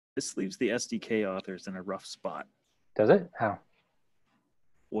 This leaves the SDK authors in a rough spot. Does it? How?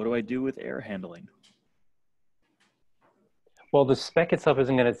 What do I do with error handling? Well, the spec itself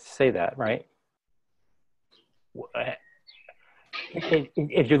isn't going to say that, right?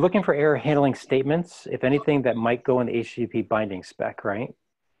 If you're looking for error handling statements, if anything, that might go in the HTTP binding spec, right?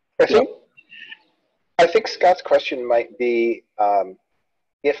 I think Scott's question might be,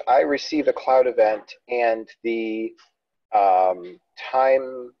 if I receive a cloud event and the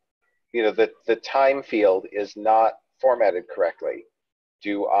time, the time field is not formatted correctly,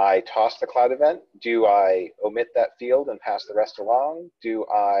 do I toss the cloud event? Do I omit that field and pass the rest along? Do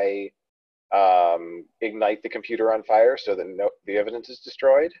I ignite the computer on fire so that the evidence is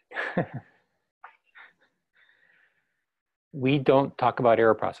destroyed? We don't talk about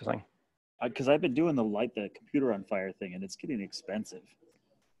error processing. Because I've been doing the light the computer on fire thing, and it's getting expensive.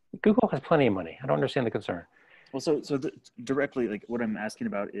 Google has plenty of money. I don't understand the concern. Well, directly, like what I'm asking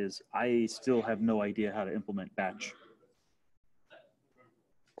about is, I still have no idea how to implement batch,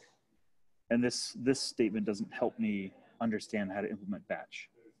 and this statement doesn't help me understand how to implement batch.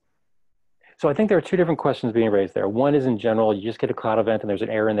 So I think there are two different questions being raised there. One is in general, you just get a cloud event and there's an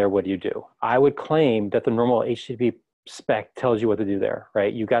error in there, what do you do? I would claim that the normal HTTP spec tells you what to do there,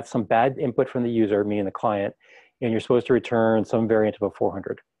 right? You got some bad input from the user, meaning the client, and you're supposed to return some variant of a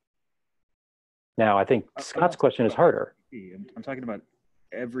 400. Now, I think Scott's question is harder. I'm talking about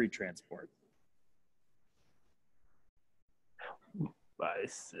every transport.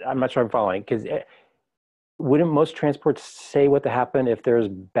 I'm not sure I'm following, because wouldn't most transports say what to happen if there's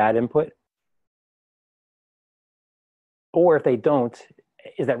bad input? Or if they don't,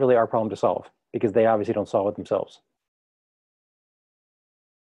 is that really our problem to solve? Because they obviously don't solve it themselves.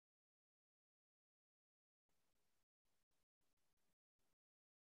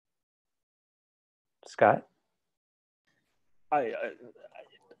 Scott? I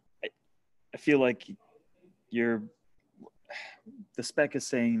feel like the spec is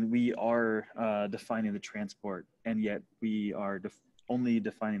saying we are defining the transport, and yet we are only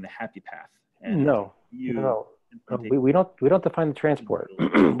defining the happy path. And no. We don't define the transport.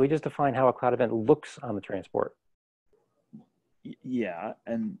 We just define how a cloud event looks on the transport. Yeah,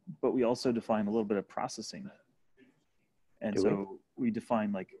 but we also define a little bit of processing, and so we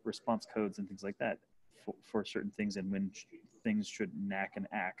define like response codes and things like that for certain things, and when things should knack and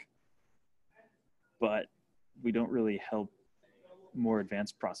ack. But we don't really help more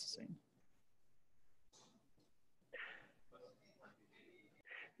advanced processing.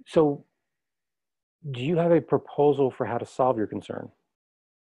 So, do you have a proposal for how to solve your concern?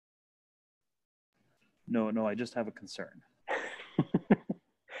 No, I just have a concern.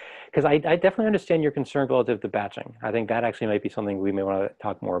 Because I definitely understand your concern relative to batching. I think that actually might be something we may want to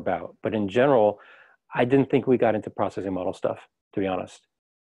talk more about. But in general, I didn't think we got into processing model stuff, to be honest.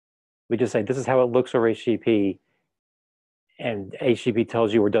 We just say, this is how it looks over HTTP, and HTTP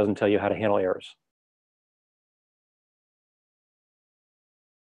tells you or doesn't tell you how to handle errors.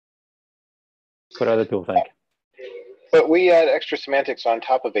 What other people think? But we add extra semantics on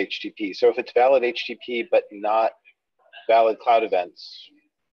top of HTTP. So if it's valid HTTP but not valid cloud events,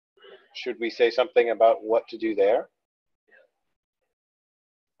 should we say something about what to do there?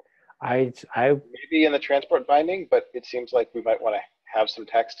 Maybe in the transport binding, but it seems like we might want to have some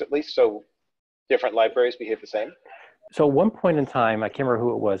text at least so different libraries behave the same. So at one point in time, I can't remember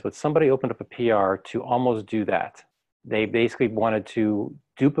who it was, but somebody opened up a PR to almost do that. They basically wanted to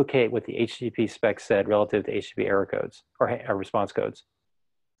duplicate what the HTTP spec said relative to HTTP error codes or response codes.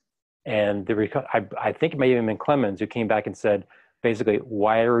 And I think it may have even been Clemens who came back and said, basically,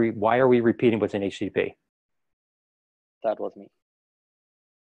 why are we repeating what's in HTTP? That was me.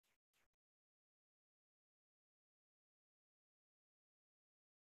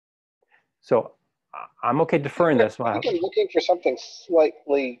 So I'm okay deferring this. I think I'm looking for something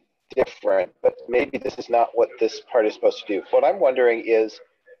slightly different, but maybe this is not what this part is supposed to do. What I'm wondering is,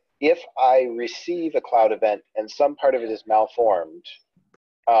 if I receive a cloud event and some part of it is malformed,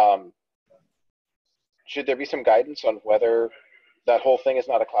 should there be some guidance on whether that whole thing is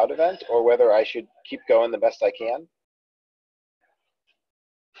not a cloud event or whether I should keep going the best I can?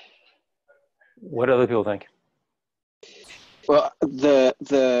 What do other people think? Well, the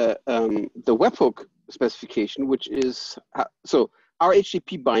webhook specification, which is so our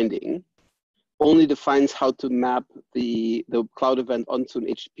HTTP binding only defines how to map the cloud event onto an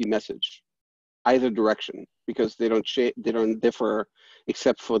HTTP message, either direction, because they don't differ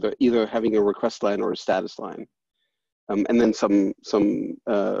except for either having a request line or a status line, and then some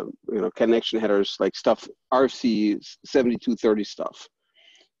connection headers like stuff RFC 7230 stuff.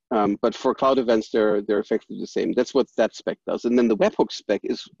 But for cloud events, they're effectively the same. That's what that spec does. And then the webhook spec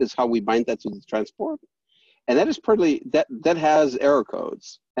is how we bind that to the transport. And that is partly that has error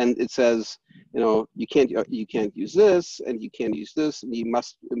codes, and it says, you can't use this, and you can't use this, and you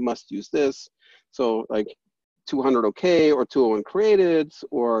must use this. So like 200 okay, or 201 created,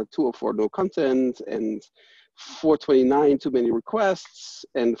 or 204 no content, and 429 too many requests,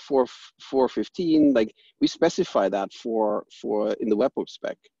 and 415. Like we specify that for in the webhook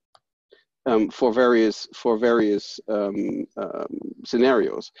spec. For various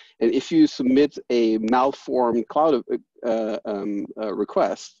scenarios, and if you submit a malformed cloud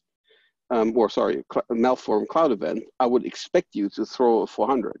request, malformed cloud event, I would expect you to throw a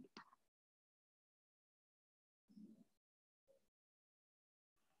 400.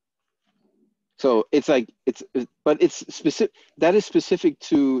 So it's like but it's specific. That is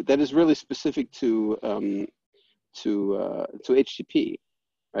really specific to HTTP,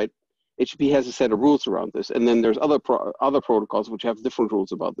 right? HTTP has a set of rules around this, and then there's other protocols which have different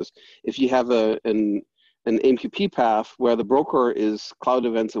rules about this. If you have an AMQP path where the broker is cloud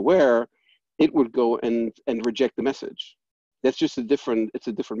events aware, it would go and reject the message. That's just a different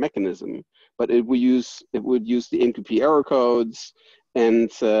mechanism, but it would use the AMQP error codes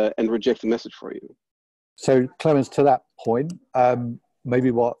and reject the message for you. So Clemens, to that point,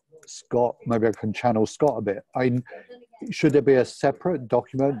 maybe I can channel Scott a bit. Should there be a separate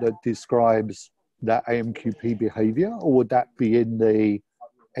document that describes that AMQP behavior, or would that be in the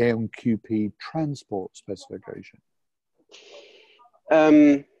AMQP transport specification?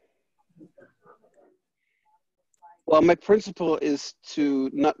 Well, my principle is to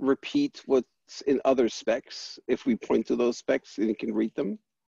not repeat what's in other specs. If we point to those specs, then you can read them.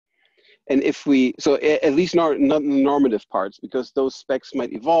 And so at least not the normative parts, because those specs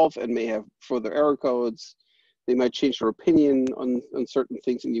might evolve and may have further error codes. They might change their opinion on certain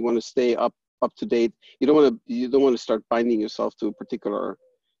things, and you want to stay up to date. You don't want to start binding yourself to a particular.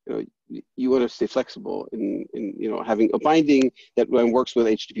 You want to stay flexible in having a binding that works with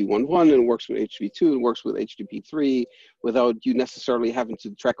HTTP 1.1 and works with HTTP 2 and works with HTTP 3 without you necessarily having to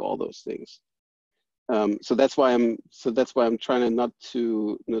track all those things. So that's why I'm trying not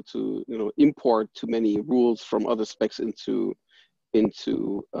to import too many rules from other specs into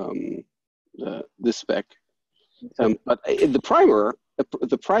this spec. But the primer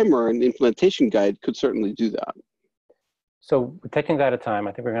and the implementation guide could certainly do that. So we're taking that at a time.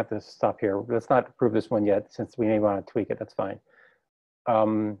 I think we're gonna have to stop here. Let's not approve this one yet, since we may want to tweak it. That's fine.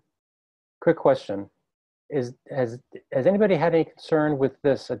 Quick question: has anybody had any concern with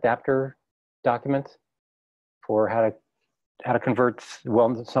this adapter document for how to convert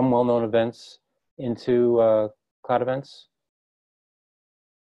some well-known events into cloud events?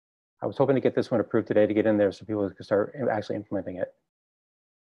 I was hoping to get this one approved today to get in there so people could start actually implementing it.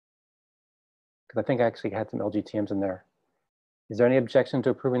 Because I think I actually had some LGTMs in there. Is there any objection to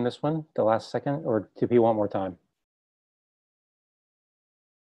approving this one, the last second, or do people want more time?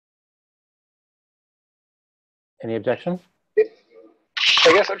 Any objection?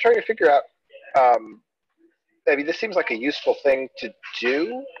 I guess I'm trying to figure out, I mean, this seems like a useful thing to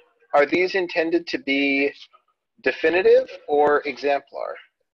do. Are these intended to be definitive or exemplar?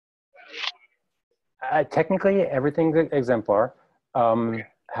 Technically, everything's exemplar.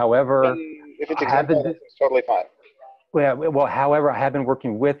 However, if it's exemplar, it's totally fine. Well, however, I have been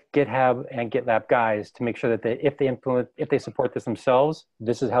working with GitHub and GitLab guys to make sure that if they support this themselves,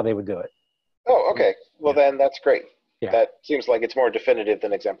 this is how they would do it. Oh, okay. Well, then that's great. Yeah. That seems like it's more definitive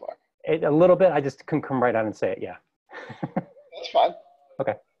than exemplar. A little bit. I just couldn't come right out and say it. Yeah. That's fine.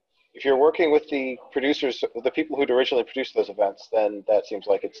 Okay. If you're working with the producers, the people who'd originally produced those events, then that seems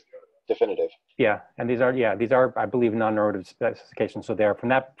like it's definitive. Yeah, and these are, I believe, non-normative specifications. So they're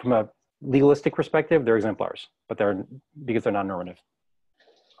from a legalistic perspective, they're exemplars, but because they're non-normative.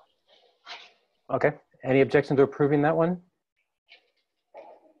 Okay. Any objection to approving that one?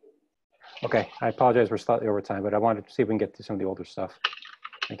 Okay. I apologize, we're slightly over time, but I wanted to see if we can get to some of the older stuff.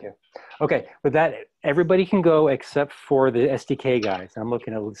 Thank you. Okay. With that, everybody can go except for the SDK guys. I'm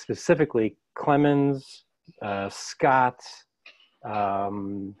looking at specifically Clemens, Scott.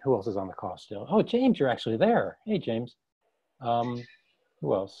 Who else is on the call still? Oh, James, you're actually there. Hey, James.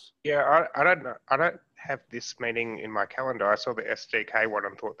 Who else? Yeah, I don't know. I don't have this meeting in my calendar. I saw the SDK one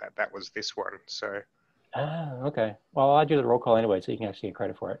and thought that that was this one. So. Ah, okay. Well, I'll do the roll call anyway, so you can actually get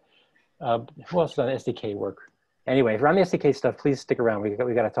credit for it. Who else done SDK work? Anyway, if you're on the SDK stuff, please stick around. We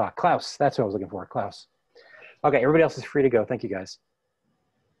got to talk. Klaus, that's what I was looking for. Klaus. Okay, everybody else is free to go. Thank you, guys.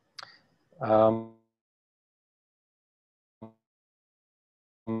 Oh,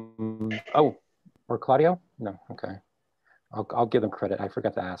 or Claudio? No, okay. I'll give them credit. I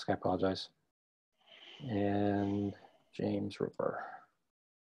forgot to ask. I apologize. And James Roper.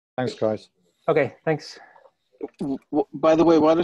 Thanks, guys. Okay, thanks. By the way, what